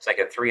It's like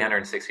a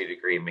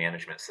 360-degree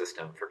management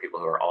system for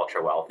people who are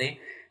ultra wealthy.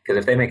 Because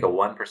if they make a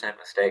 1%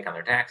 mistake on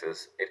their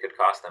taxes, it could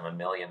cost them $1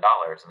 million,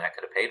 and that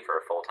could have paid for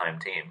a full-time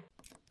team.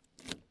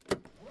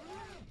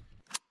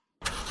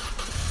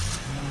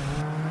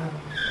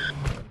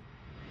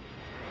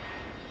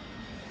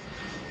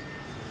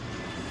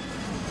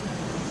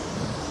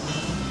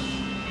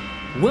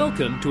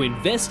 Welcome to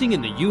Investing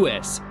in the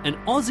US, an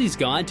Aussie's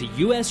Guide to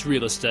US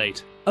Real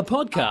Estate, a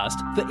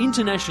podcast for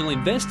international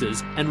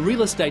investors and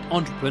real estate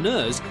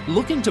entrepreneurs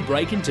looking to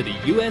break into the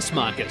US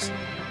market.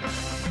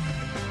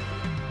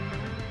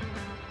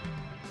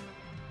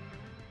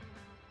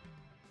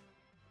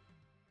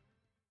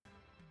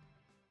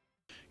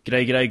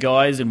 G'day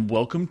guys, and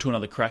welcome to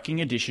another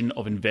cracking edition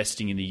of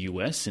Investing in the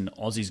US, an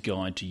Aussie's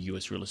Guide to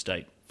US Real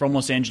Estate. From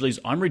Los Angeles,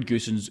 I'm Reid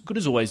Goossens. Good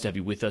as always to have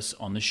you with us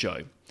on the show.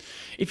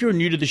 If you're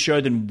new to the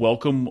show, then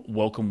welcome.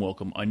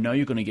 I know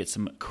you're going to get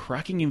some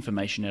cracking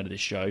information out of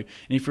this show, and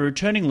if you're a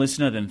returning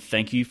listener, then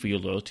thank you for your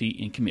loyalty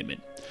and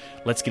commitment.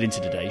 Let's get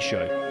into today's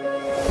show.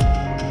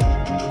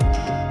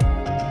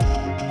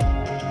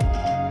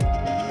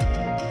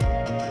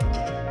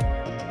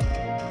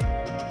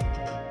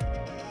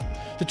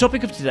 The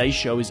topic of today's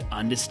show is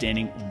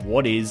understanding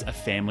what is a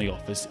family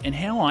office and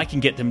how I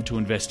can get them to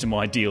invest in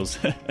my deals.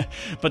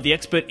 But the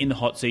expert in the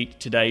hot seat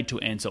today to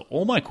answer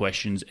all my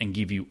questions and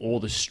give you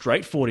all the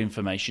straightforward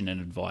information and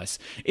advice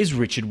is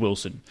Richard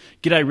Wilson.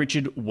 G'day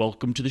Richard,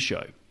 welcome to the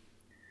show.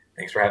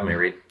 Thanks for having me,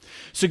 Reid.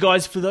 So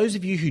guys, for those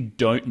of you who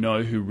don't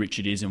know who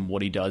Richard is and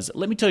what he does,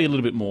 let me tell you a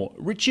little bit more.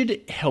 Richard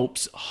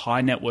helps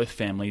high net worth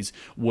families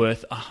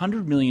worth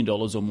 $100 million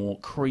or more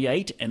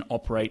create and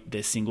operate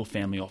their single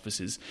family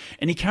offices.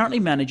 And he currently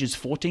manages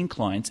 14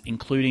 clients,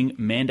 including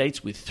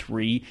mandates with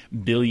 3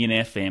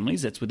 billionaire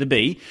families, that's with a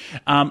B.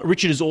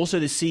 Richard is also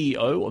the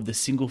CEO of the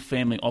single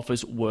family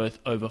office worth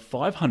over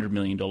 $500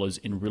 million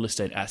in real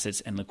estate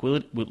assets and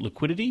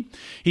liquidity.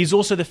 He's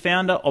also the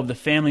founder of the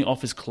Family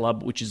Office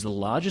Club, which is the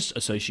largest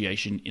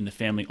association in the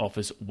family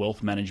office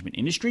wealth management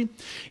industry.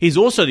 He's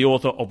also the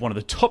author of one of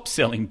the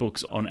top-selling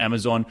books on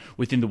Amazon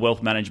within the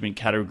wealth management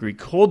category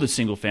called The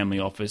Single Family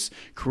Office,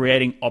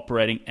 Creating,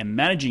 Operating, and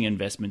Managing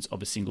Investments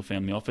of a Single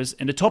Family Office.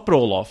 And to top it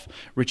all off,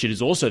 Richard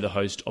is also the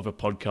host of a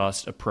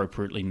podcast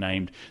appropriately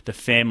named The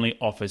Family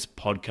Office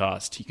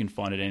Podcast. You can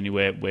find it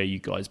anywhere where you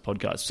guys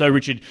podcast. So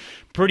Richard,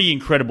 pretty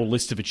incredible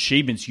list of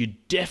achievements. You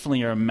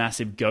definitely are a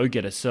massive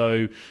go-getter.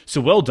 So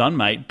well done,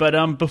 mate.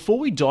 But before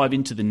we dive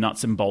into the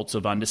nuts and bolts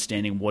of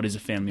understanding what is a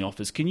family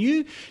office, can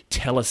you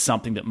tell us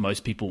something that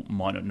most people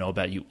might not know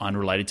about you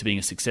unrelated to being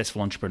a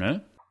successful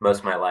entrepreneur? Most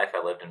of my life,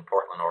 I lived in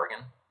Portland, Oregon,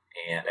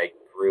 and I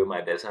grew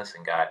my business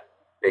and got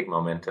big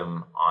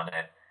momentum on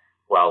it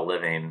while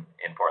living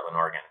in Portland,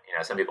 Oregon. You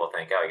know, some people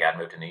think, oh, you got to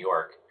move to New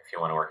York if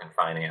you want to work in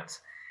finance.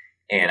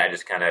 And I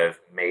just kind of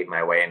made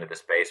my way into the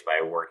space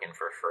by working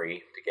for free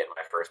to get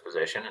my first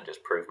position and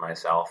just proved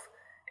myself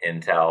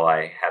until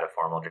I had a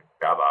formal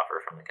job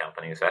offer from the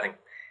company. So I think,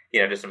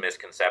 you know, just a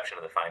misconception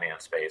of the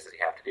finance space is you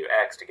have to do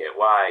X to get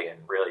Y, and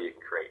really you can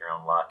create your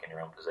own luck and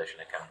your own position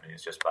at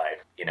companies just by,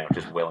 you know,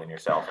 just willing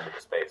yourself into the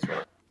space,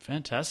 really.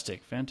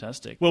 Fantastic.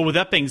 Well, with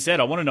that being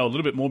said, I want to know a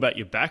little bit more about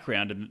your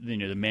background and, you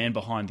know, the man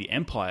behind the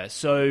empire.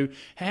 So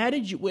where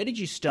did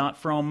you start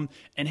from,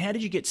 and how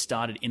did you get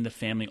started in the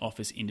family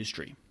office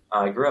industry?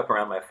 I grew up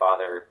around my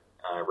father,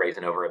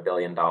 raising over $1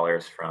 billion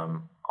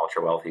from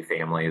ultra wealthy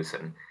families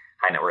and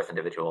high net worth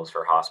individuals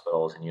for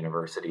hospitals and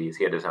universities.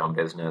 He had his own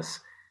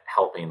business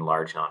helping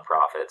large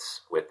nonprofits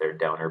with their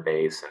donor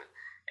base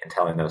and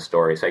telling those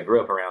stories. So I grew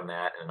up around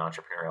that in an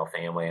entrepreneurial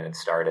family and had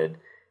started,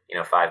 you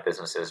know, 5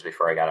 businesses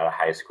before I got out of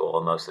high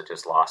school, mostly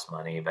just lost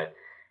money. But,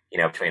 you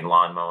know, between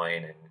lawn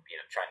mowing and, you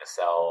know, trying to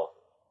sell,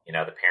 you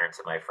know, the parents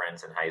of my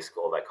friends in high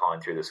school by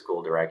calling through the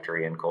school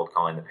directory and cold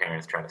calling the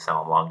parents, trying to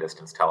sell them long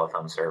distance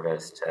telephone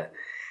service to,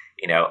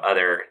 you know,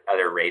 other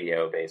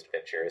radio based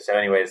ventures. So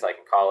anyways, like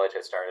in college,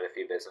 I started a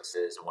few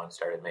businesses. One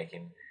started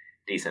making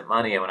decent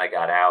money. And when I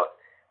got out,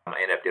 I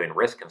ended up doing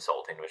risk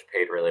consulting, which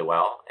paid really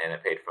well. And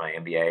it paid for my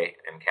MBA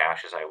in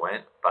cash as I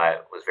went,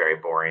 but was very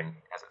boring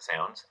as it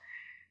sounds.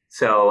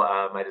 So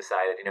I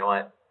decided, you know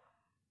what,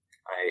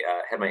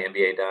 I had my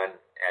MBA done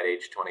at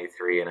age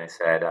 23, and I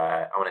said,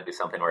 I want to do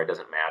something where it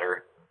doesn't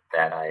matter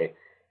that I,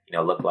 you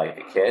know, look like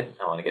a kid.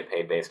 I want to get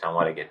paid based on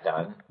what I get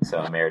done. So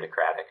a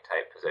meritocratic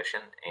type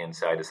position. And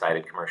so I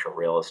decided commercial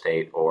real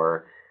estate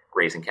or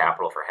raising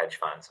capital for hedge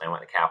funds. And I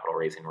went the capital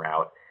raising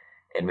route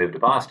and moved to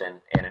Boston.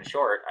 And in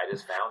short, I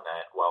just found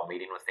that while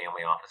meeting with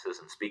family offices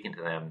and speaking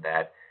to them,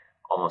 that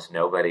almost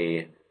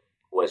nobody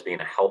was being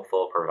a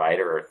helpful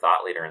provider or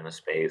thought leader in the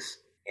space.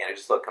 And I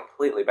just looked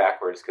completely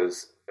backwards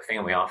because the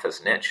family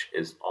office niche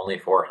is only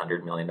for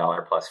 $100 million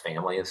plus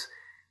families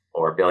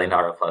or $1 billion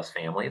plus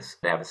families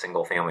that have a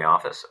single family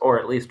office, or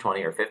at least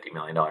 $20 or $50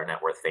 million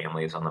net worth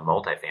families on the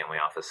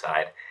multifamily office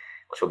side,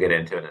 which we'll get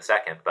into in a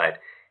second. But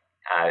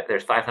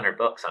there's 500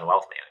 books on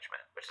wealth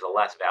management, which is a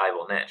less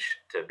valuable niche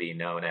to be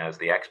known as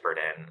the expert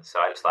in. So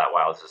I just thought,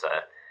 wow, this is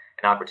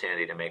an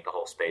opportunity to make the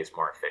whole space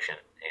more efficient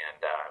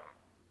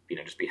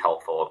and just be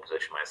helpful and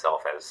position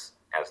myself as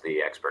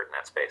the expert in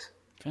that space.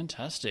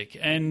 Fantastic.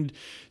 And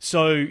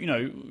so,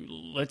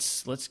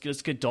 let's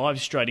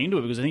dive straight into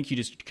it, because I think you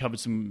just covered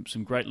some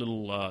great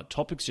little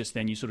topics just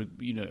then. You sort of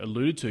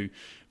alluded to,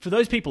 for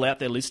those people out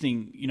there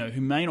listening,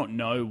 who may not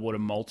know what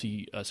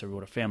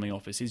a family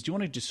office is. Do you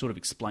want to just sort of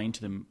explain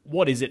to them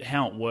what is it,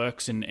 how it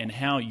works, and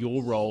how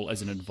your role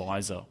as an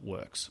advisor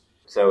works?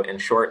 So in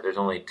short, there's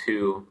only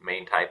two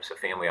main types of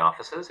family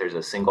offices. There's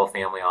a single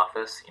family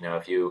office.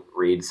 If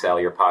you sell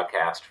your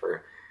podcast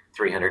for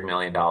 $300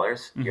 million,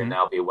 you'll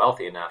now be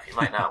wealthy enough. You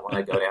might not want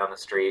to go down the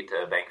street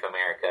to Bank of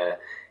America,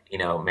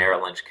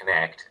 Merrill Lynch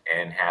Connect,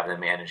 and have them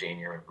managing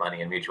your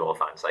money in mutual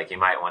funds. Like, you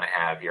might want to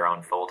have your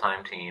own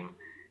full-time team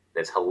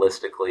that's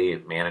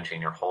holistically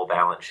managing your whole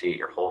balance sheet,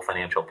 your whole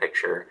financial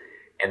picture,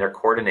 and they're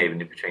coordinating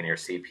between your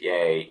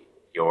CPA,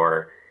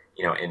 your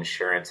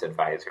insurance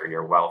advisor,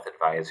 your wealth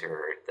advisor,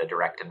 the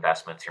direct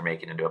investments you're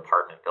making into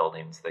apartment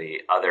buildings, the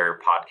other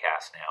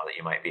podcasts now that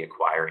you might be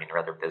acquiring, or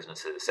other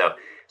businesses. So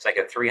it's like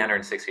a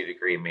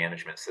 360-degree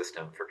management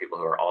system for people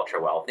who are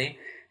ultra wealthy,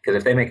 because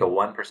if they make a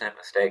 1%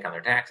 mistake on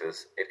their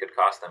taxes, it could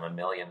cost them $1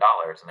 million,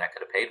 and that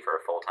could have paid for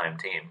a full-time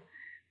team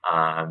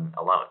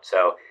alone.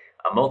 So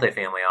a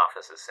multifamily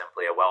office is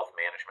simply a wealth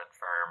management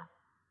firm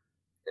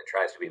that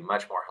tries to be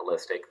much more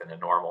holistic than a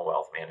normal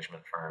wealth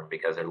management firm,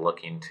 because they're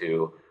looking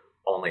to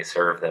only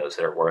serve those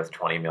that are worth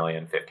 $20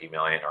 million, $50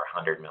 million, or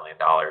 $100 million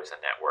in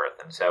net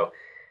worth. And so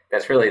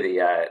that's really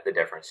the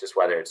difference, just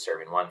whether it's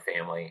serving one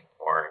family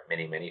or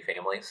many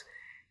families.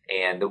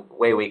 And the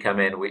way we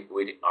come in, we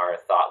are a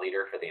thought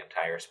leader for the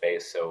entire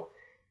space. So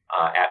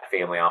at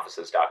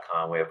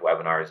familyoffices.com, we have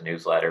webinars,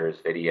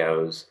 newsletters,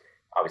 videos.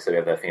 Obviously, we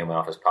have the Family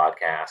Office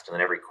podcast. And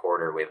then every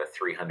quarter, we have a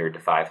 300 to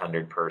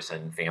 500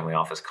 person family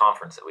office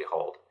conference that we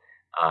hold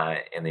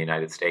in the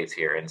United States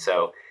here. And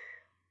so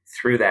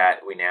through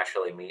that, we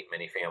naturally meet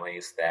many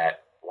families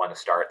that want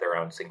to start their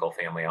own single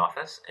family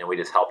office, and we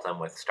just help them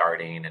with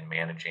starting and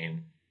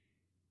managing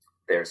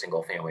their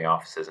single family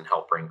offices and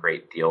help bring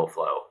great deal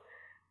flow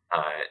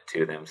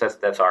to them. So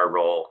that's our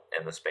role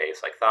in the space,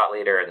 like thought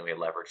leader, and then we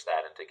leverage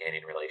that into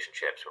gaining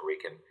relationships where we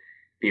can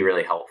be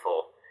really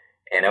helpful.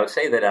 And I would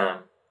say that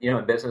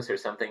in business,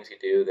 there's some things you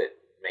do that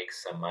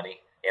makes some money,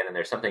 and then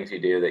there's some things you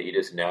do that you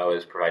just know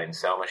is providing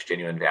so much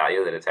genuine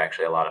value that it's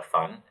actually a lot of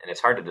fun. And it's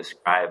hard to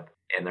describe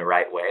in the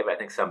right way, but I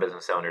think some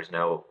business owners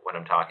know what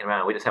I'm talking about.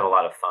 And we just have a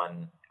lot of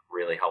fun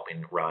really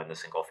helping run the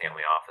single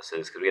family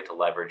offices, because we get to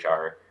leverage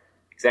our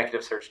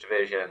executive search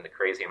division, the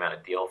crazy amount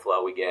of deal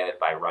flow we get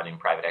by running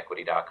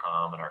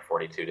privateequity.com and our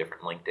 42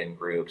 different LinkedIn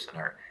groups, and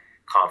our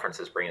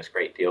conferences bring us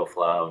great deal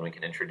flow, and we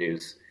can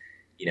introduce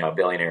a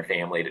billionaire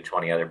family to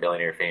 20 other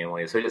billionaire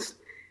families. So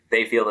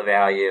they feel the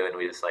value, and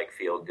we just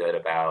feel good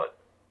about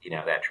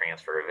that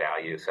transfer of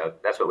value. So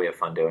that's what we have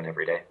fun doing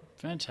every day.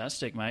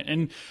 Fantastic, mate.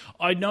 And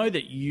I know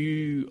that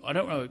I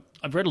don't know,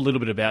 I've read a little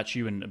bit about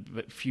you and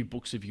a few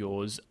books of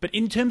yours, but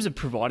in terms of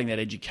providing that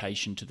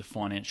education to the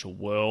financial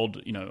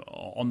world,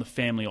 on the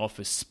family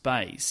office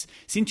space,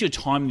 since your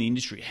time in the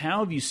industry, how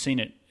have you seen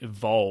it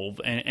evolve?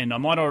 And I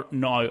might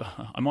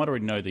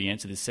already know the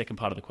answer to the second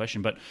part of the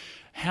question, but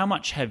how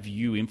much have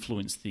you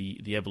influenced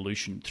the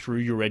evolution through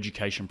your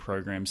education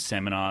programs,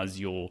 seminars,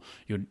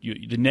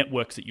 the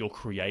networks that you're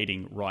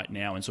creating right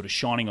now, and sort of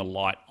shining a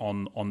light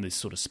on this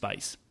sort of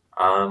space?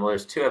 Well,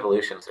 there's two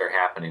evolutions that are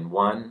happening.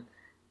 One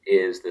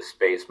is the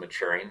space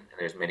maturing, and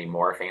there's many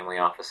more family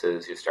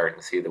offices. You're starting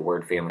to see the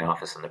word family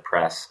office in the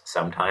press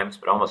sometimes,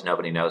 but almost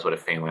nobody knows what a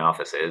family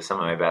office is. Some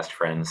of my best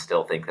friends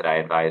still think that I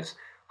advise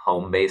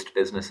home-based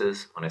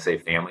businesses when I say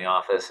family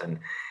office, and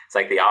it's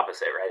like the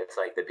opposite, right? It's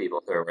like the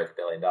people who are worth $1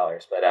 billion.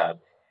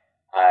 But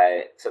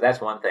so that's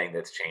one thing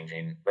that's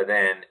changing. But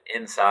then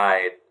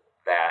inside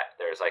that,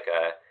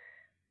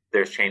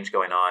 there's change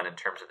going on in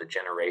terms of the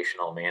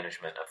generational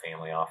management of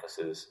family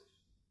offices.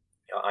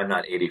 I'm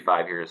not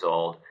 85 years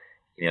old,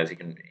 as you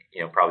can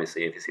probably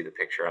see if you see the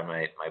picture on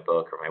my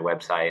book or my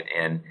website.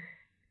 And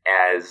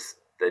as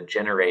the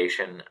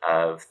generation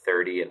of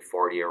 30 and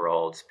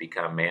 40-year-olds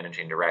become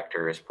managing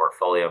directors,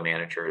 portfolio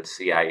managers,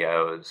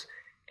 CIOs,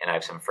 and I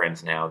have some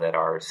friends now that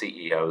are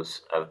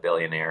CEOs of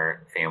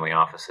billionaire family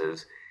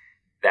offices,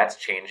 that's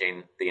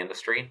changing the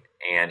industry.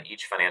 And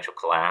each financial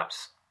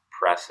collapse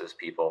presses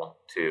people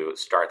to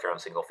start their own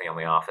single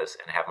family office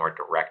and have more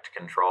direct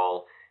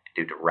control,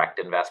 do direct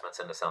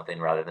investments into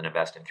something rather than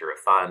investing through a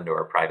fund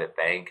or a private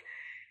bank.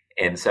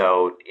 And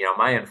so,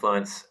 my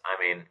influence,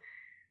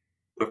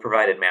 we've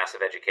provided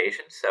massive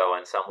education. So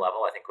on some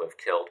level, I think we've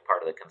killed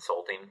part of the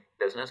consulting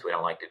business. We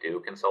don't like to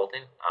do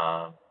consulting.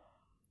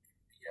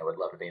 Would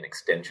love to be an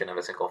extension of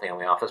a single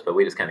family office, but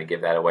we just kind of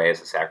give that away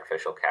as a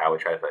sacrificial cow. We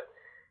try to put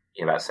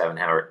about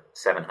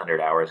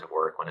 700 hours of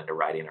work went into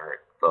writing our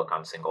book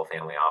on single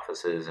family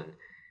offices. And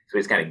so we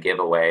just kind of give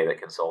away the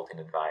consulting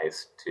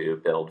advice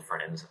to build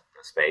friends in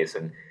the space.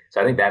 And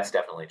so I think that's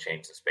definitely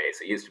changed the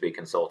space. It used to be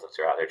consultants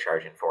are out there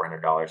charging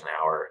 $400 an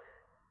hour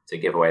to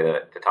give away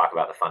to talk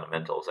about the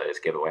fundamentals. I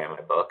just give away in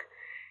my book.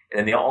 And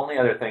then the only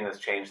other thing that's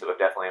changed that we've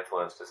definitely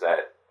influenced is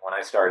that when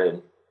I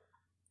started,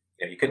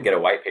 you couldn't get a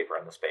white paper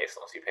on the space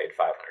unless you paid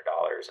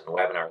 $500, and the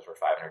webinars were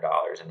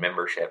 $500, and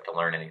membership to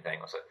learn anything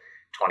was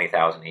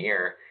 $20,000 a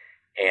year.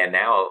 And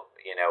now,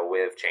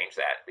 we've changed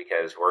that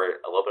because we're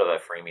a little bit of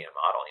a freemium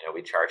model.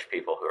 We charge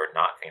people who are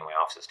not family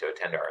offices to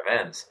attend our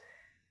events.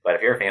 But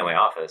if you're a family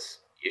office,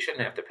 you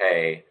shouldn't have to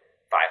pay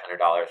 $500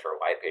 for a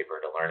white paper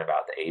to learn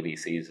about the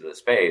ABCs of the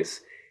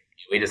space.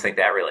 We just think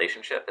that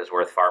relationship is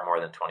worth far more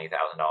than $20,000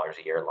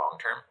 a year long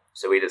term.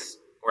 So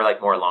we're like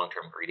more long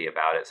term greedy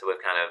about it. So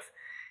we've kind of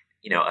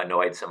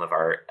annoyed some of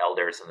our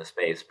elders in the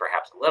space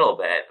perhaps a little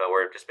bit, but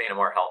we're just being a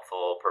more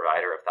helpful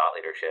provider of thought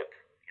leadership,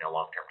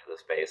 long term to the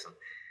space. And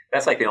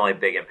that's like the only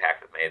big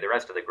impact we've made. The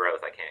rest of the growth,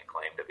 I can't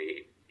claim to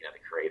be, the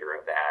creator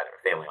of that.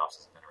 Our family office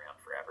has been around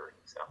forever.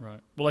 So.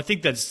 Right. Well, I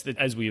think that's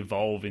as we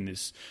evolve in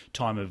this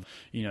time of,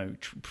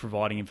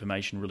 providing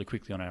information really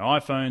quickly on our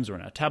iPhones or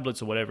on our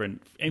tablets or whatever, and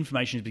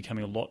information is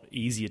becoming a lot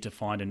easier to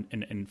find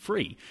and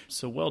free.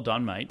 So well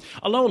done, mate.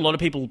 I know a lot of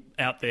people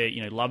out there,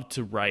 love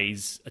to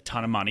raise a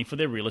ton of money for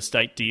their real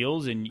estate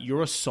deals, and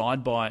you're a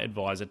side-by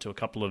advisor to a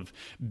couple of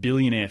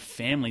billionaire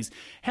families.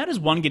 How does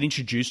one get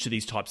introduced to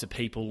these types of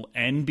people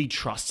and be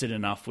trusted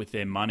enough with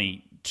their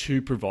money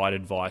to provide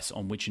advice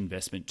on which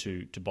investment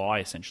to buy,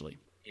 essentially?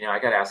 I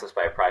got asked this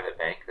by a private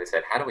bank. They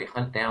said, how do we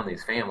hunt down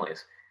these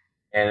families?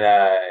 And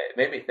it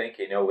made me think,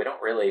 we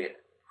don't really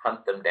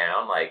hunt them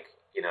down like,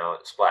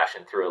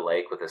 splashing through a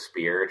lake with a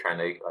spear trying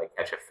to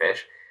catch a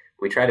fish.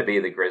 We try to be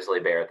the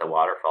grizzly bear at the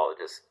waterfall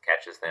that just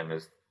catches them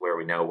as where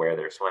we know where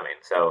they're swimming.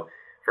 So,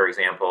 for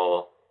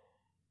example,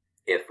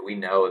 if we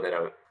know that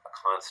a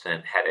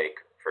constant headache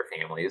for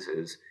families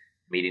is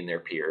meeting their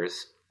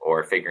peers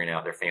or figuring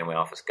out their family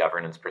office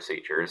governance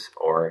procedures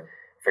or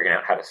figuring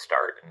out how to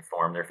start and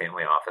form their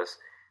family office,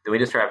 then we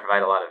just try to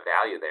provide a lot of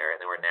value there. And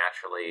then we're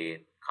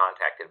naturally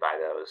contacted by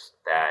those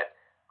that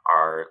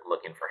are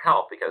looking for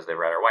help because they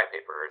read our white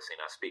paper or seen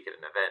us speak at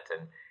an event.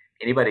 And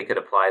anybody could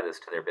apply this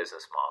to their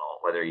business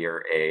model, whether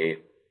you're a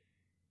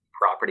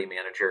property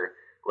manager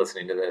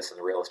listening to this in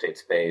the real estate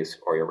space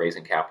or you're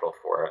raising capital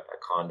for a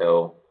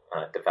condo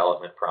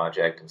development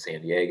project in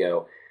San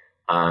Diego.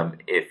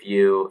 If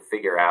you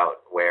figure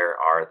out where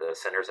are the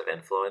centers of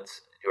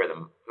influence, who are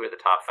the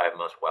top 5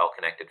 most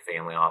well-connected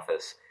family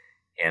office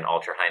and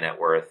ultra high net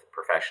worth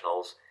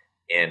professionals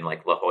in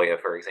like La Jolla,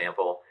 for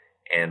example,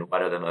 and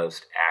what are the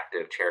most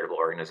active charitable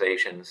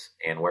organizations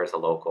and where's the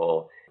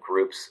local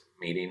groups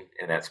meeting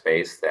in that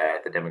space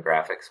that the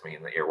demographics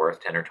mean that you're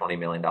worth $10 or $20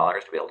 million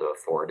to be able to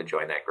afford to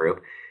join that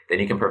group, then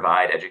you can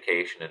provide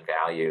education and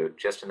value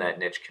just in that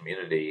niche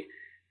community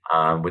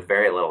with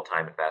very little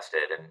time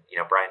invested. And,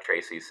 Brian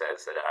Tracy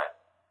says that,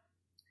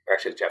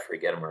 actually Jeffrey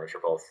Gitomer, which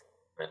are both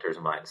mentors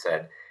of mine,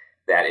 said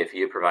that if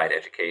you provide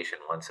education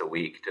once a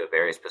week to a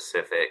very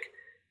specific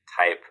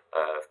type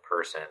of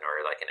person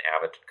or like an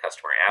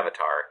customer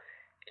avatar,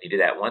 and you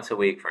do that once a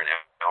week for an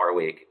hour a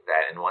week,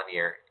 that in 1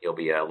 year you'll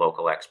be a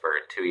local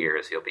expert, in 2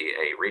 years you'll be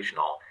a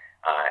regional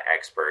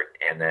expert,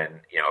 and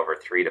then over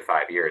 3 to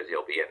 5 years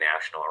you'll be a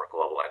national or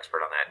global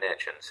expert on that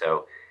niche. And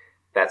so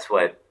that's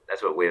what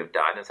we've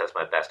done, and that's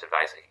my best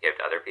advice I could give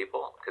to other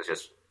people, because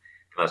just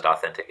the most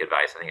authentic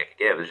advice I think I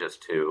could give is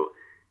just to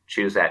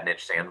choose that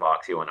niche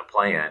sandbox you want to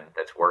play in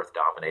that's worth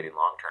dominating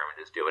long term,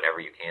 and just do whatever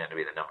you can to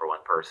be the number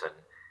one person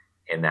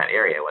in that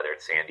area, whether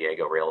it's San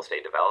Diego real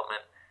estate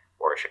development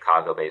or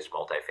Chicago-based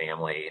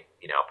multifamily,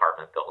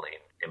 apartment building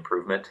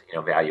improvement,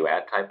 value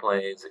add type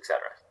plays, et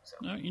cetera. So.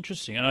 No,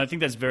 interesting. And I think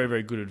that's very,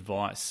 very good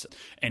advice.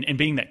 And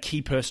being that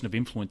key person of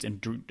influence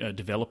and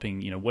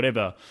developing,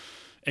 whatever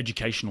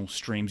educational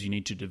streams you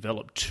need to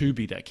develop to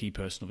be that key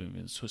person of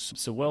influence.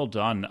 So well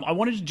done. I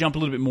wanted to jump a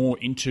little bit more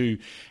into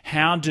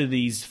how do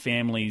these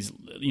families,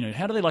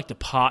 how do they like to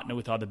partner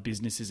with other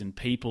businesses and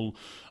people,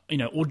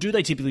 or do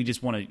they typically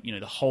just want to,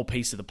 the whole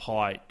piece of the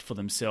pie for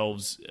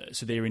themselves,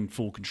 so they're in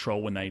full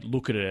control when they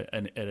look at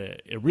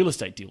a real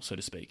estate deal, so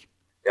to speak?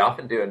 They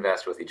often do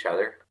invest with each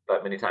other,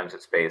 but many times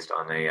it's based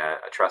on a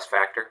trust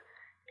factor.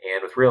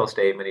 And with real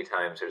estate, many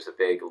times there's a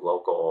big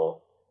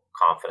local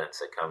confidence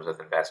that comes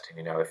with investing.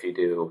 If you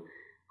do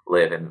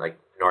live in like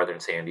northern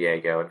San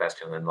Diego,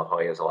 investing in La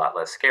Jolla is a lot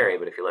less scary.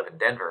 But if you live in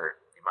Denver,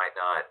 you might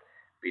not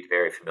be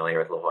very familiar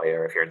with La Jolla.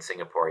 Or if you're in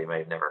Singapore, you might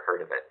have never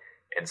heard of it.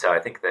 And so I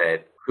think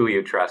that who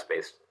you trust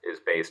is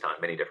based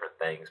on many different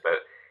things. But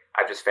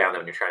I've just found that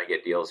when you're trying to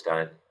get deals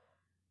done,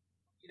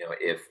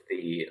 if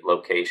the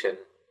location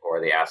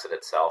or the asset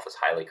itself is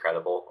highly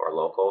credible or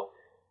local,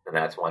 then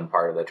that's one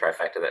part of the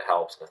trifecta that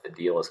helps. And if the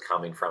deal is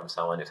coming from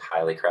someone who's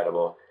highly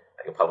credible,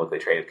 like a publicly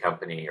traded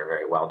company or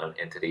very well-known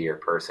entity or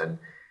person,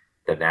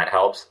 then that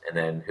helps. And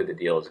then who the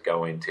deal is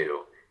going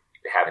to,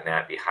 having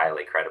that be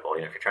highly credible.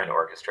 If you're trying to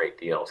orchestrate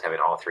deals, having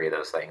all 3 of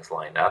those things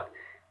lined up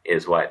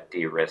is what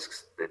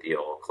de-risks the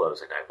deal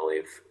closing, I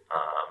believe,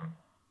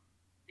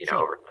 sure.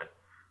 over time.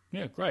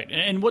 Yeah, great.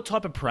 And what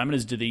type of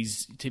parameters do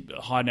these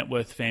high net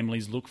worth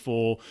families look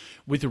for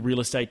with the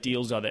real estate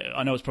deals?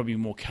 I know it's probably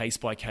more case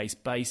by case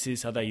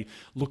basis. Are they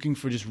looking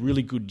for just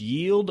really good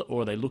yield,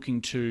 or are they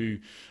looking to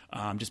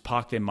just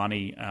park their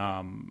money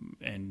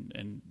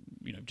and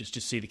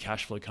just see the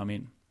cash flow come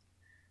in?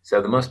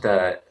 So the most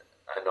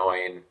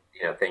annoying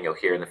thing you'll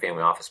hear in the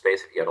family office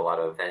space, if you go to a lot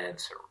of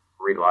events or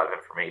read a lot of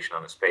information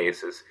on the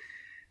space, is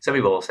some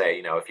people will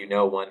say, if you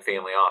know one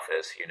family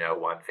office,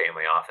 one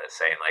family office,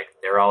 saying like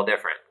they're all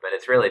different, but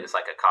it's really just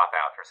like a cop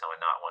out for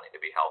someone not wanting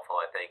to be helpful,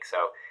 I think.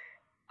 So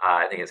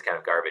I think it's kind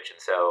of garbage. And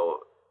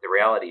so the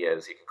reality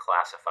is you can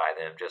classify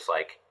them just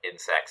like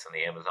insects in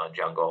the Amazon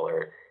jungle,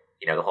 or,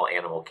 the whole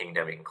animal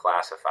kingdom. You can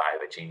classify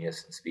the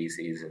genus and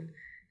species. And,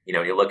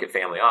 when you look at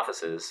family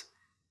offices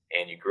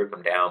and you group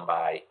them down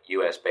by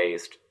US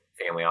based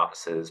family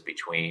offices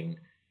between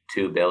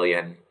 $2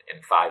 billion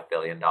and $5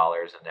 billion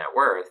in net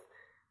worth,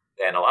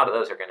 then a lot of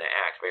those are going to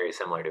act very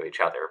similar to each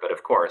other. But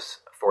of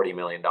course, a $40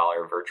 million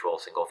virtual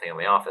single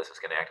family office is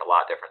going to act a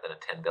lot different than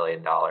a $10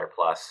 billion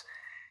plus,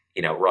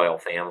 royal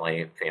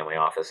family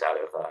office out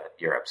of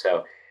Europe.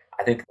 So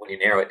I think when you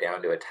narrow it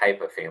down to a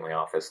type of family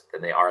office,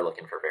 then they are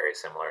looking for very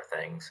similar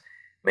things.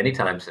 Many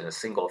times in a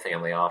single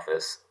family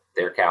office,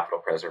 their capital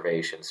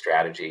preservation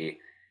strategy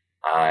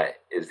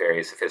is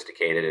very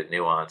sophisticated and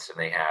nuanced, and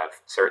they have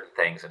certain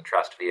things in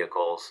trust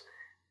vehicles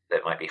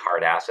that might be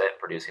hard asset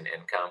producing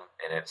income,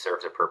 and it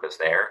serves a purpose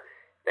there.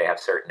 They have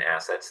certain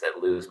assets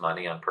that lose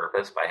money on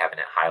purpose by having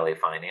it highly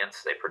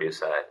financed. They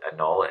produce a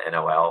NOL,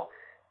 NOL,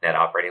 net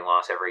operating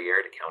loss every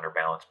year to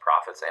counterbalance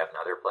profits they have in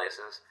other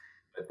places.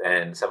 But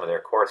then some of their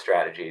core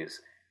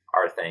strategies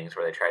are things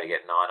where they try to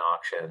get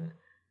non-auction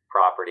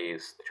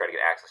properties, they try to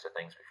get access to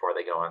things before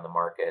they go on the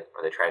market,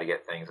 or they try to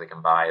get things they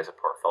can buy as a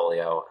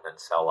portfolio and then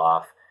sell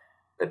off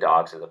the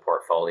dogs of the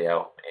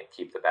portfolio and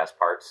keep the best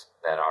parts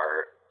that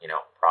are,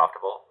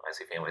 profitable. I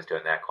see families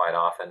doing that quite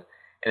often.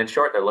 And in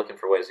short, they're looking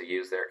for ways to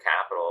use their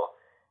capital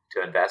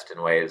to invest in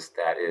ways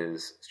that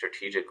is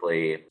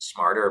strategically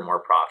smarter and more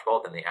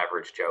profitable than the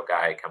average Joe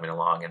guy coming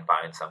along and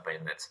buying something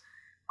that's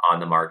on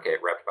the market,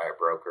 repped by a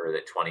broker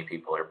that 20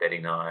 people are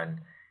bidding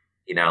on.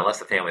 Unless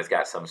the family's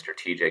got some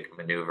strategic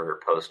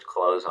maneuver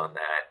post-close on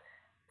that,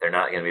 they're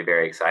not going to be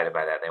very excited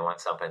by that. They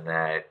want something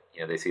that,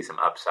 they see some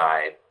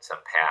upside, some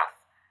path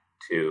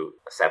to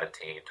a 17,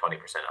 20%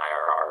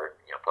 IRR,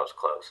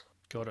 post-close.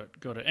 Got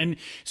it. And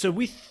so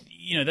with,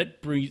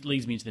 that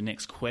leads me to the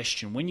next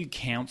question. When you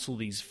counsel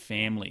these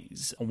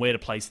families on where to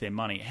place their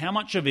money, how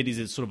much of it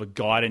is sort of a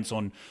guidance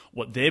on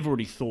what they've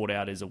already thought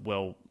out as a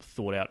well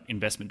thought out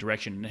investment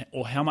direction,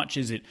 or how much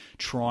is it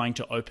trying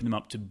to open them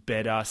up to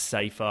better,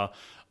 safer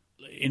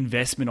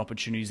investment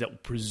opportunities that will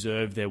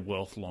preserve their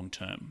wealth long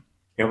term?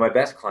 My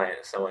best client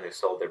is someone who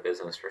sold their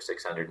business for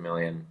 $600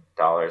 million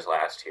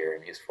last year,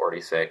 and he's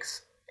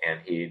 46. And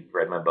he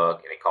read my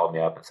book, and he called me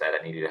up and said,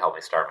 I need you to help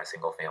me start my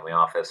single family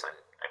office.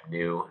 I'm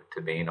new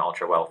to being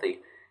ultra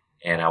wealthy,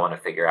 and I want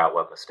to figure out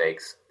what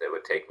mistakes that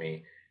would take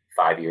me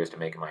 5 years to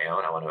make on my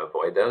own. I want to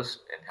avoid those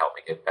and help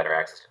me get better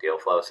access to deal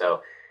flow.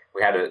 So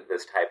we had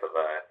this type of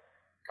a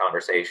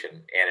conversation.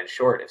 And in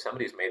short, if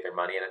somebody's made their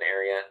money in an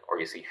area, or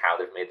you see how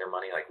they've made their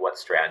money, like what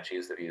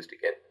strategies they've used to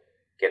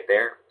get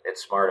there,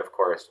 it's smart, of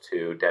course,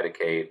 to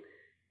dedicate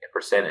a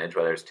percentage,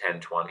 whether it's 10,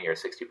 20, or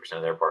 60%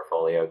 of their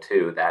portfolio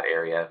to that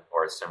area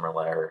or a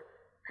similar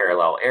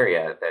parallel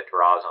area that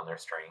draws on their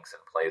strengths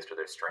and plays to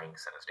their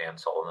strengths. And as Dan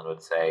Solomon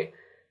would say,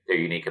 their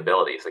unique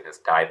abilities. Like,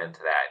 just dive into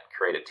that and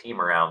create a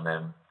team around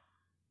them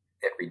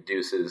that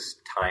reduces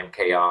time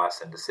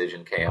chaos and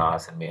decision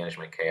chaos and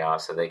management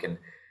chaos so they can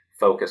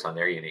focus on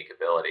their unique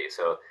ability.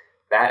 So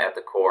that at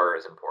the core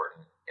is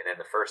important. And then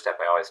the first step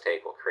I always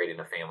take while creating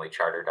a family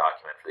charter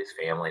document for these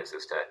families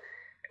is to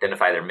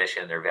identify their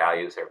mission, their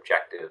values, their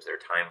objectives, their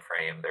time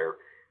frame,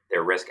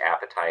 their risk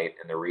appetite,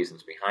 and the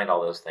reasons behind all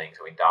those things.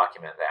 And we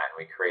document that, and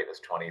we create this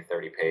 20,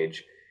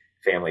 30-page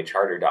family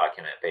charter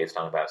document based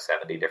on about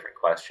 70 different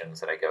questions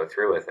that I go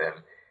through with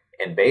them.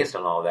 And based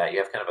on all of that,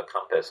 you have kind of a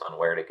compass on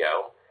where to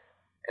go.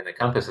 And the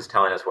compass is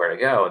telling us where to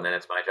go, and then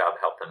it's my job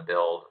to help them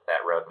build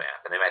that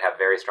roadmap. And they might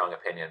have very strong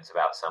opinions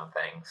about some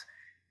things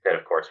that,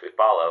 of course, we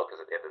follow,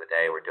 because at the end of the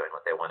day, we're doing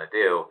what they want to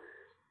do.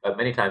 But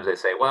many times they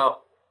say,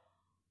 well,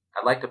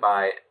 I'd like to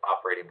buy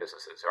operating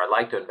businesses, or I'd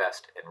like to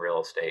invest in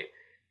real estate.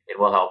 It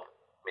will help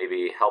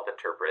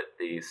interpret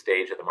the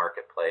stage of the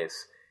marketplace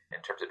in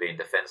terms of being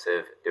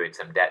defensive, doing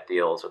some debt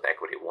deals with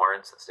equity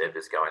warrants instead of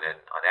just going in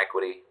on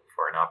equity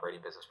for an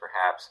operating business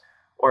perhaps.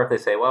 Or if they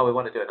say, well, we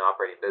want to do an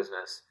operating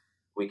business,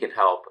 we can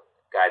help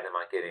guide them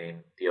on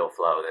getting deal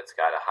flow that's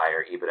got a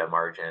higher EBITDA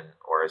margin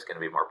or is going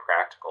to be more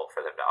practical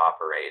for them to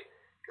operate,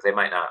 because they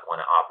might not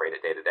want to operate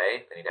it day to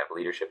day. They need to have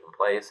leadership in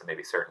place, and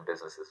maybe certain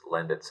businesses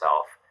lend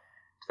itself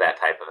to that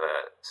type of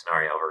a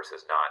scenario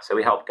versus not. So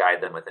we help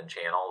guide them within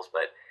channels,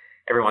 but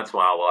every once in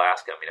a while we'll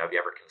ask them, have you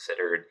ever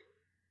considered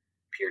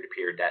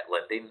peer-to-peer debt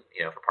lending,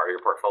 for part of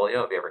your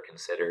portfolio? Have you ever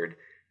considered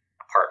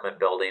apartment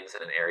buildings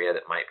in an area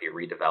that might be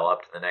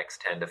redeveloped in the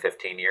next 10 to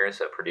 15 years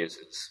that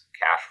produces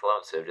cash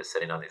flow instead of just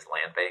sitting on these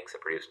land banks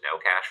that produce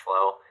no cash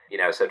flow?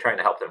 So trying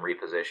to help them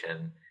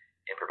reposition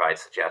and provide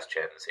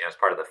suggestions, as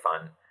part of the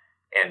fun.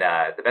 And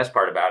the best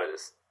part about it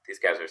is these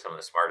guys are some of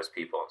the smartest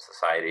people in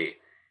society,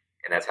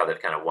 and that's how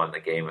they've kind of won the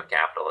game of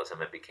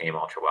capitalism and became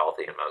ultra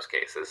wealthy in most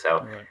cases. So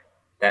right.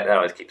 that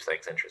always keeps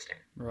things interesting.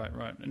 Right.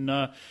 And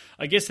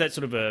I guess that's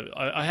sort of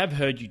I have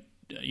heard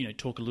you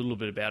talk a little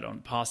bit about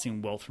on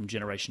passing wealth from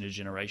generation to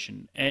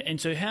generation.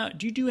 And so how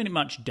do you do any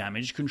much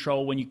damage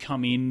control when you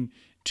come in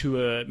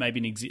to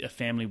maybe a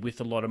family with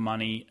a lot of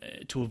money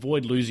to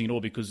avoid losing it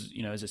all? Because,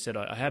 as I said,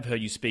 I have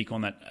heard you speak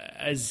on that.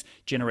 As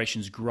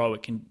generations grow,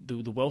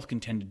 the wealth can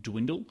tend to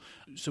dwindle.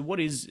 So are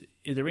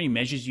there any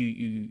measures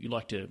you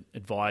like to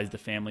advise the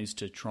families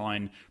to try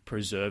and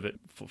preserve it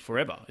for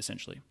forever,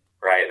 essentially?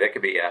 Right. That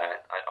could be a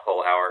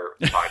whole hour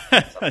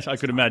podcast. I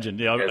could imagine.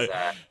 Yeah. Because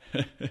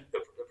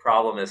the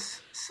problem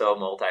is so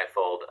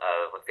multifold.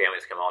 When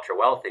families become ultra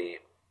wealthy,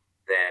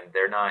 then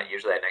they're not,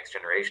 usually that next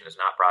generation is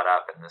not brought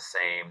up in the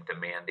same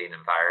demanding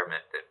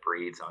environment that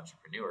breeds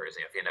entrepreneurs.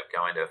 If you end up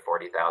going to a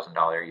 $40,000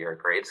 a year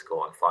grade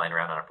school and flying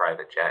around on a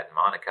private jet in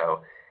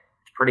Monaco,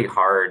 it's pretty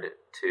hard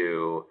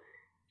to,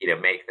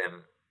 make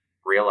them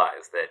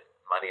realize that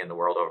money in the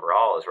world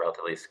overall is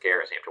relatively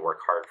scarce. You have to work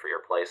hard for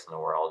your place in the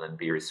world and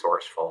be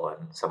resourceful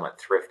and somewhat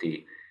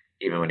thrifty.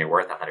 Even when you're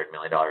worth $100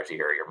 million a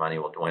year, your money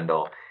will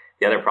dwindle.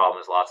 The other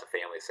problem is lots of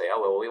families say,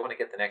 oh, well, we want to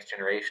get the next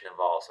generation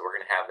involved, so we're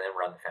going to have them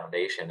run the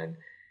foundation and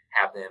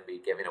have them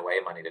be giving away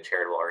money to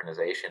charitable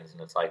organizations.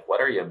 And it's like, what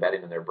are you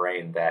embedding in their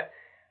brain that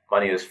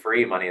money is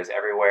free, money is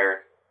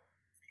everywhere,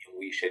 and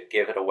we should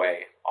give it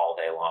away all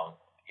day long?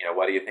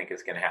 What do you think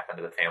is going to happen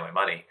to the family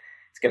money?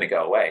 It's going to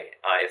go away.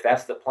 If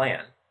that's the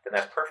plan, then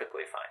that's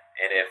perfectly fine.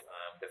 And if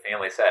the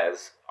family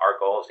says, our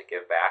goal is to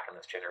give back in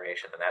this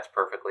generation, then that's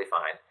perfectly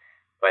fine.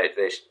 But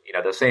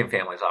the same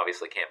families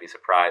obviously can't be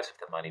surprised if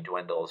the money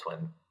dwindles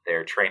when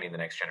they're training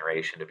the next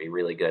generation to be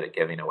really good at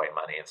giving away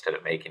money instead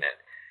of making it.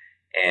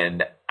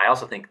 And I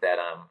also think that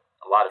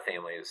a lot of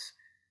families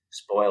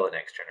spoil the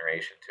next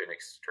generation to an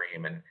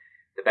extreme. And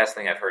the best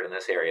thing I've heard in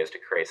this area is to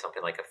create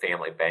something like a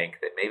family bank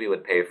that maybe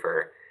would pay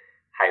for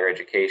higher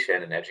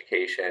education,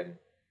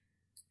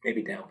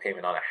 maybe down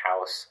payment on a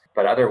house.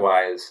 But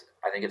otherwise,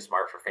 I think it's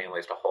smart for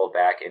families to hold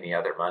back any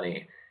other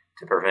money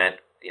to prevent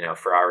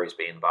Ferraris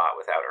being bought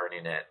without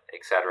earning it,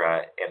 et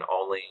cetera, and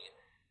only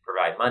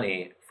provide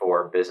money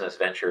for business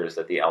ventures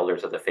that the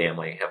elders of the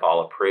family have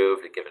all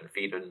approved and given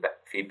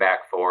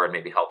feedback for, and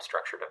maybe help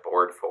structure the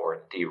board for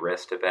and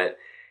de-risk a bit.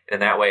 And in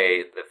that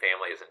way, the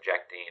family is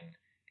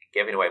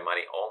giving away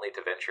money only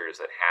to ventures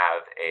that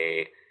have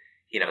a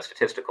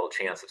statistical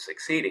chance of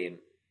succeeding,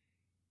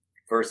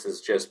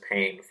 versus just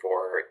paying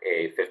for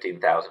a $15,000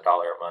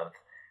 a month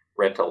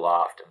rental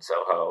loft in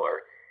Soho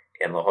or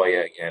in La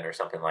Jolla again or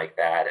something like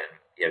that, and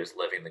just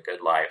living the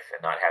good life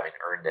and not having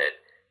earned it.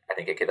 I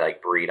think it could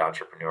breed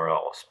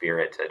entrepreneurial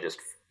spirit to just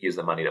use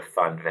the money to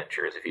fund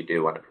ventures if you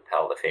do want to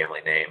propel the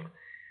family name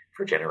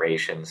for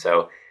generations.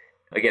 So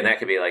again, that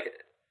could be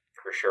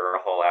for sure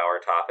a whole hour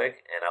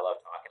topic, and I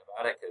love talking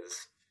about it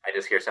because I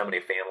just hear so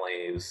many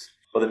families.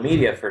 Well, the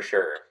media for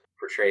sure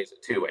portrays it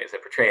two ways. They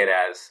portray it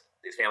as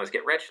these families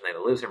get rich and they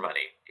lose their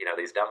money.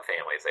 These dumb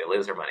families, they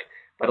lose their money.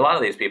 But a lot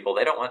of these people,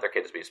 they don't want their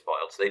kids to be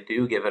spoiled, so they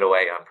do give it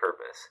away on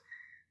purpose.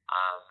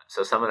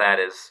 So some of that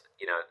is,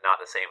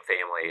 not the same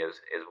family is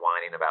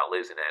whining about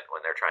losing it when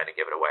they're trying to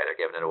give it away. They're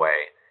giving it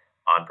away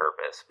on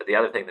purpose. But the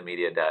other thing the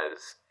media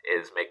does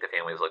is make the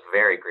families look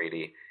very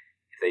greedy.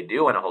 If they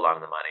do want to hold on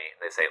to the money,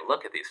 they say,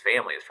 look at these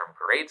families from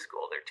grade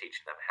school. They're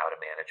teaching them how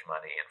to manage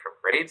money. And from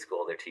grade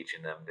school, they're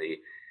teaching them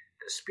the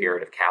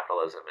spirit of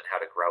capitalism and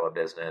how to grow a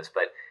business.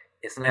 But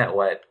isn't that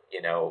what,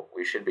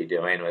 we should be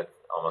doing with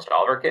almost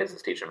all of our kids,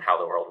 is teach them how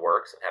the world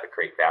works and how to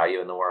create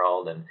value in the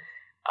world, and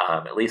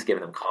at least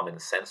giving them common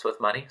sense with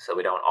money, so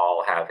we don't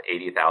all have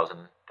 $80,000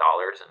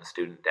 in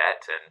student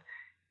debt and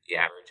the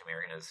average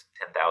American is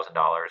 $10,000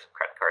 in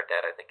credit card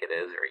debt, I think it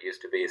is, or it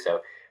used to be.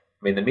 So,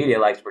 the media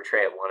likes to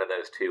portray it one of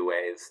those two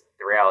ways.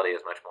 The reality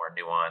is much more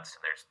nuanced,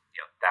 and there's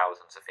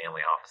thousands of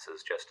family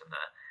offices just in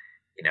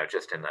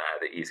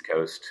the East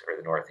Coast or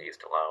the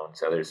Northeast alone.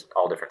 So there's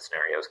all different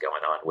scenarios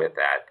going on with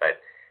that, but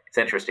it's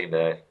interesting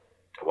to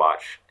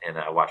watch and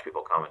watch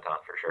people comment on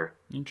for sure.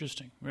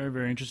 Interesting. Very,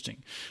 very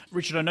interesting.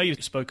 Richard, I know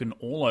you've spoken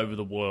all over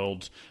the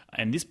world,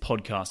 and this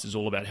podcast is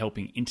all about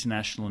helping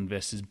international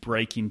investors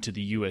break into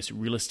the US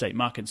real estate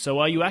market. So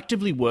are you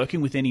actively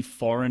working with any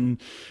foreign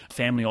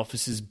family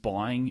offices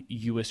buying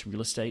US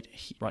real estate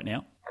right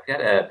now? I've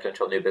got a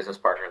potential new business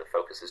partner that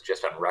focuses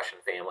just on Russian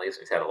families.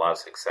 He's had a lot of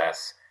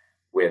success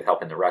with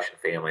helping the Russian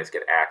families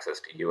get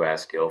access to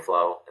U.S. deal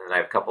flow. And I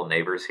have a couple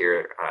neighbors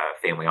here,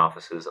 family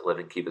offices that live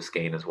in Key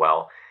Biscayne as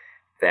well,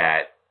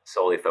 that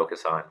solely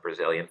focus on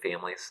Brazilian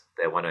families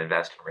that want to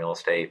invest in real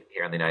estate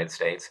here in the United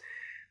States.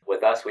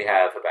 With us, we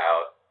have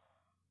about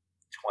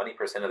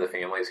 20% of the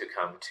families who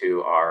come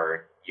to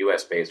our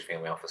U.S.-based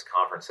family office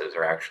conferences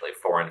are actually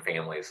foreign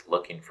families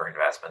looking for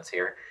investments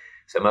here.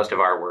 So most of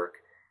our work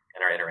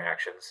and our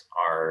interactions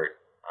are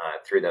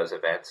through those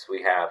events.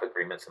 We have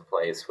agreements in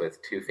place with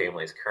two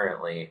families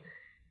currently,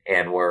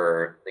 and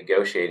we're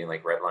negotiating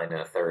Redline and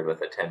a third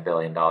with a $10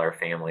 billion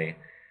family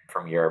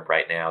from Europe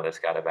right now that's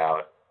got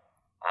about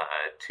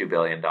 $2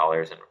 billion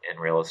in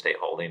real estate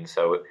holdings.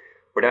 So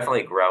we're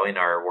definitely growing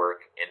our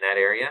work in that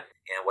area.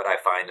 And what I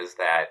find is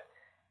that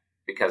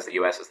because the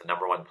U.S. is the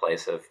number one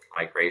place of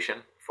migration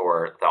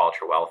for the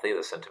ultra wealthy, the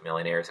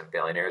centimillionaires and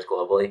billionaires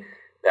globally,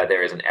 that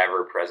there is an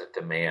ever-present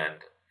demand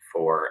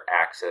for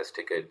access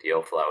to good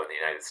deal flow in the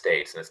United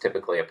States. And it's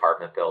typically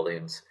apartment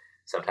buildings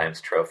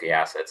sometimes trophy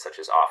assets such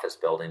as office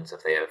buildings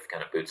if they have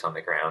kind of boots on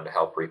the ground to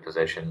help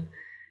reposition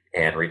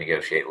and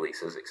renegotiate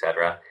leases,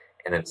 etc.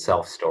 And then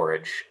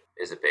self-storage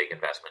is a big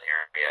investment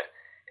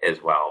area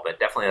as well. But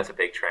definitely that's a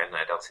big trend, and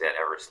I don't see that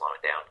ever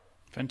slowing down.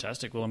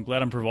 Fantastic. Well, I'm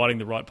glad I'm providing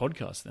the right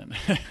podcast then.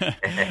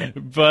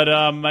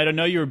 But, mate, I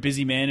know you're a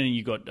busy man and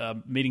you've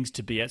got meetings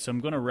to be at, so I'm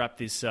going to wrap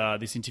this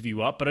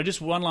interview up. But I just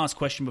one last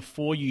question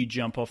before you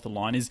jump off the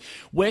line is,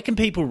 where can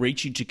people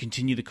reach you to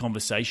continue the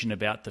conversation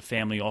about the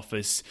family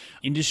office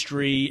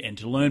industry and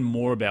to learn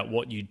more about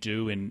what you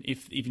do? And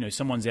if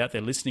someone's out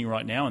there listening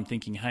right now and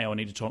thinking, hey, I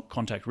need to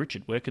contact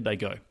Richard, where could they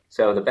go?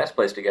 So the best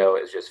place to go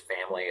is just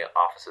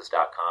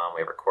familyoffices.com.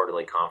 We have our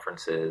quarterly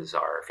conferences,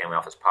 our family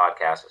office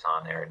podcast is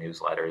on there,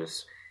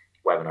 newsletters,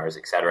 webinars,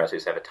 etc. So we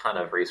just have a ton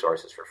of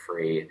resources for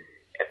free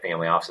at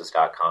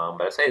familyoffices.com.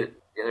 But I'd say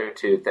the other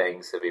two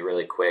things that'd be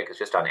really quick is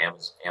just on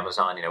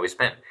Amazon. We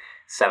spent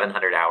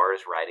 700 hours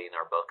writing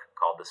our book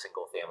called The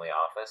Single Family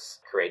Office,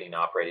 creating,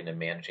 operating, and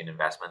managing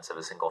investments of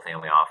a single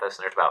family office.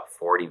 And there's about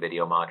 40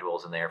 video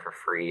modules in there for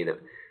free that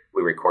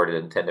we recorded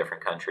in 10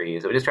 different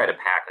countries. We just try to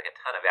pack a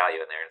ton of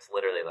value in there. It's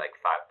literally like $5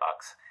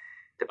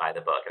 to buy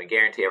the book. I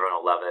guarantee everyone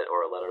will love it,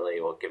 or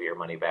literally will give you your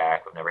money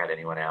back. We've never had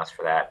anyone ask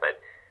for that, but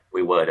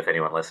we would if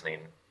anyone listening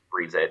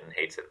reads it and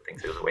hates it and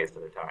thinks it was a waste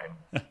of their time.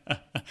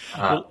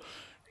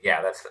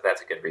 Yeah, that's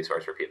a good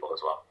resource for people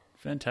as well.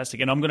 Fantastic.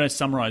 And I'm going to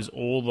summarize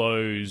all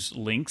those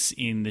links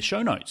in the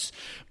show notes.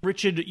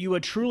 Richard, you are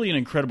truly an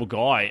incredible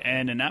guy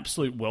and an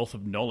absolute wealth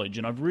of knowledge.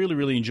 And I've really,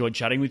 really enjoyed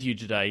chatting with you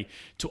today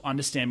to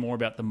understand more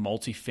about the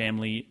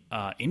multifamily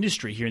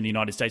industry here in the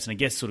United States, and I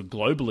guess sort of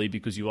globally,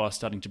 because you are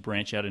starting to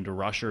branch out into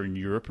Russia and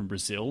Europe and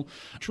Brazil.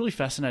 Truly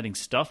fascinating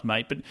stuff,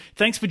 mate. But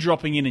thanks for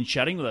dropping in and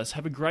chatting with us.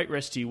 Have a great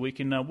rest of your week,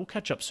 and we'll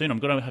catch up soon. I'm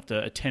going to have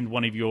to attend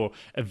one of your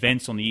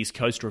events on the East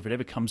Coast, or if it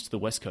ever comes to the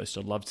West Coast,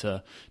 I'd love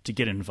to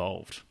get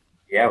involved.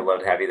 Yeah, I'd love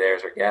to have you there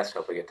as our guest.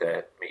 Hopefully get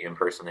to meet you in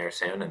person there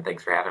soon. And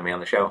thanks for having me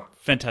on the show.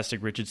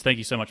 Fantastic, Richards. Thank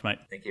you so much, mate.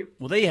 Thank you.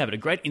 Well, there you have it. A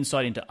great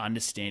insight into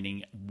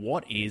understanding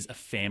what is a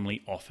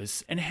family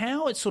office and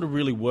how it sort of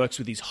really works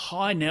with these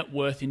high net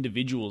worth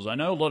individuals. I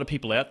know a lot of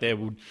people out there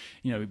would,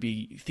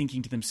 be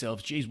thinking to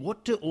themselves, geez,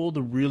 what do all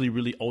the really,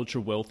 really ultra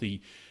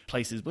wealthy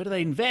places, where do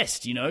they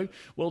invest?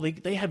 Well,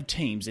 they have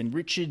teams, and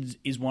Richard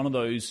is one of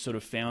those sort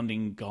of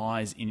founding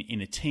guys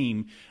in a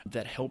team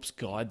that helps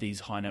guide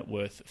these high net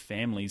worth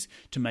families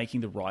to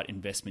making the right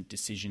investment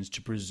decisions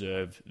to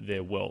preserve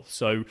their wealth.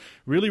 So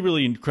really,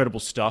 really incredible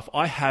stuff.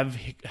 I have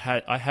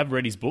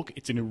read his book.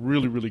 It's a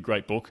really, really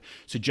great book.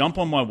 So jump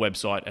on my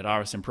website at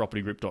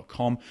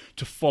rsmpropertygroup.com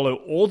to follow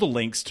all the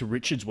links to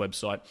Richard's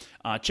website.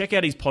 Check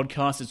out his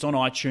podcast. It's on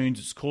iTunes.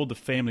 It's called the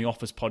Family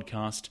Office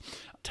Podcast.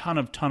 Ton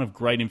of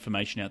great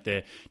information out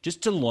there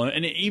just to learn,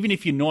 and even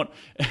if you're not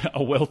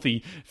a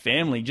wealthy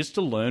family, just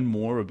to learn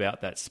more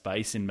about that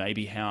space and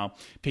maybe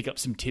pick up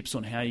some tips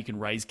on how you can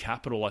raise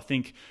capital. I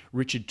think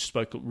Richard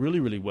spoke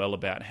really, really well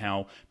about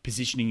how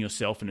positioning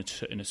yourself in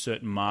a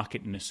certain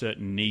market, in a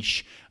certain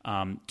niche,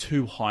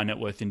 to high net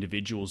worth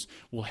individuals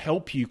will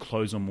help you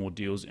close on more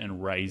deals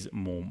and raise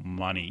more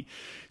money.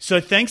 So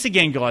thanks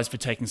again, guys, for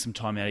taking some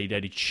time out of your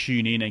day to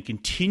tune in and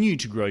continue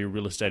to grow your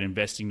real estate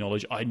investing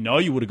knowledge. I know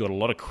you would have got a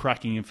lot of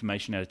cracking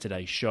information out of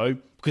today's show,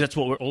 because that's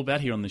what we're all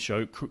about here on the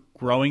show,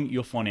 growing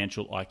your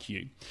financial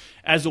IQ.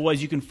 As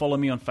always, you can follow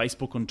me on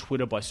Facebook, on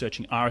Twitter by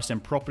searching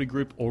RSM Property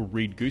Group or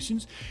Reed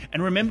Goossens.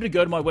 And remember to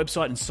go to my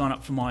website and sign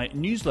up for my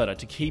newsletter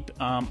to keep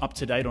up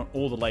to date on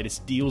all the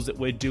latest deals that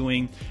we're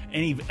doing,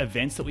 any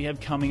events that we have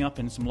coming up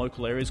in some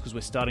local areas, because we're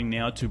starting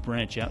now to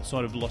branch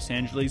outside of Los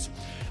Angeles.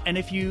 And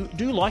if you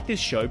do like this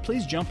show,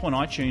 please jump on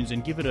iTunes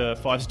and give it a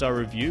 5-star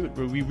review.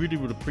 We really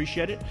would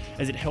appreciate it,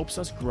 as it helps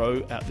us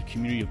grow out the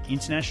community of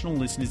international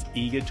listeners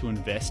eager to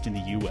invest in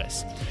the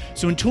US.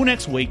 So until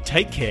next week,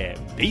 take care,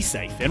 be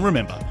safe, and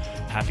remember,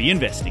 happy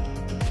investing.